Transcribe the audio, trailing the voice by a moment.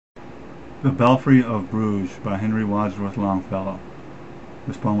The Belfry of Bruges by Henry Wadsworth Longfellow.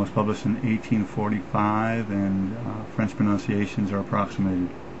 This poem was published in 1845 and French pronunciations are approximated.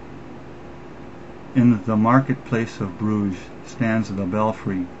 In the marketplace of Bruges stands the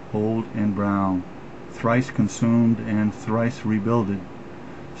belfry, old and brown, thrice consumed and thrice rebuilded.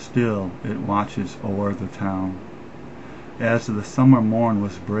 Still it watches o'er the town. As the summer morn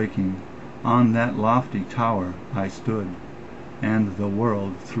was breaking, on that lofty tower I stood, and the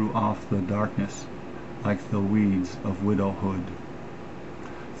world threw off the darkness like the weeds of widowhood.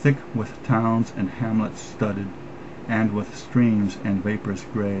 Thick with towns and hamlets studded, and with streams and vapors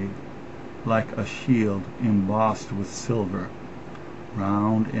gray, like a shield embossed with silver,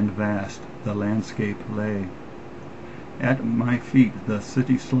 round and vast the landscape lay. At my feet the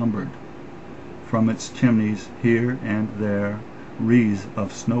city slumbered. From its chimneys here and there wreaths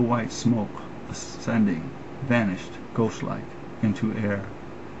of snow-white smoke ascending vanished ghost-like into air.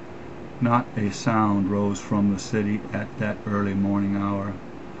 Not a sound rose from the city at that early morning hour,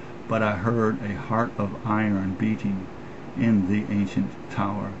 but I heard a heart of iron beating in the ancient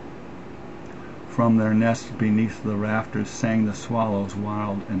tower. From their nests beneath the rafters sang the swallows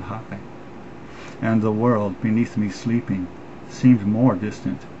wild and high, and the world beneath me sleeping seemed more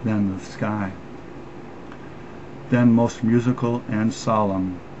distant than the sky. Then most musical and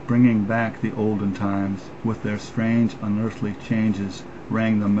solemn, bringing back the olden times, with their strange unearthly changes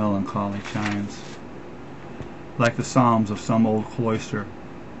rang the melancholy chimes, like the psalms of some old cloister,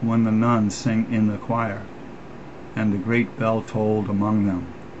 when the nuns sing in the choir, and the great bell tolled among them,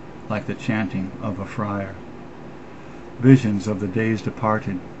 like the chanting of a friar. Visions of the days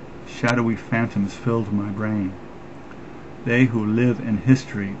departed, shadowy phantoms filled my brain. They who live in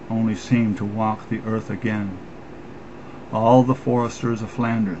history only seem to walk the earth again. All the foresters of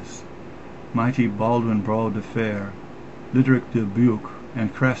Flanders, mighty Baldwin Bro de Fer, Literick de Buch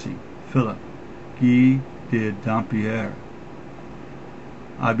and Cressy, Philip, Guy de Dampierre.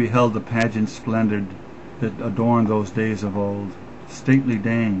 I beheld the pageant splendid that adorned those days of old, stately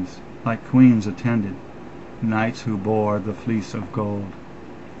dames, like queens attended, knights who bore the fleece of gold,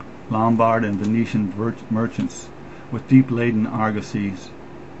 Lombard and Venetian merchants with deep-laden argosies,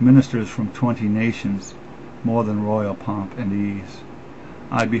 ministers from 20 nations, more than royal pomp and ease.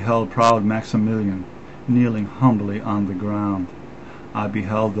 I beheld proud Maximilian kneeling humbly on the ground. I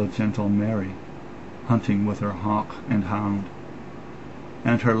beheld the gentle Mary hunting with her hawk and hound,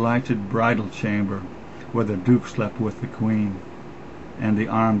 and her lighted bridal chamber where the Duke slept with the Queen, and the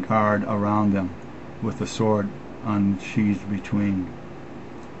armed guard around them with the sword unsheathed between.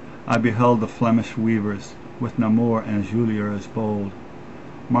 I beheld the Flemish weavers with Namur and Juliers bold,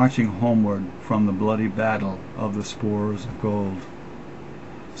 marching homeward from the bloody battle of the spurs of gold.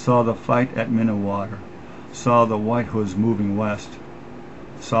 Saw the fight at Minnewater, saw the White Hoods moving west,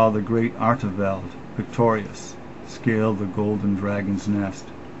 saw the great Artevelde, victorious, scale the golden dragon's nest.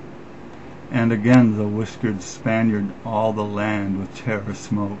 And again the whiskered Spaniard all the land with terror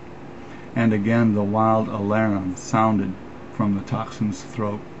smote, and again the wild alarum sounded from the Toxin's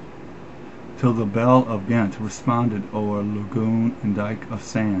throat, till the bell of Ghent responded o'er lagoon and dike of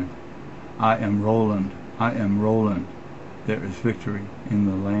sand, I am Roland, I am Roland, there is victory in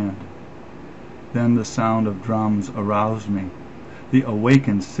the land. Then the sound of drums aroused me. The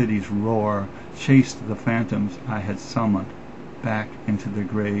awakened city's roar chased the phantoms I had summoned back into the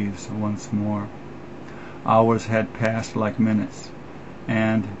graves once more. Hours had passed like minutes,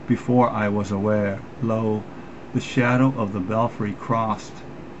 and before I was aware, lo, the shadow of the belfry crossed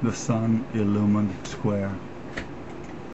the sun-illumined square.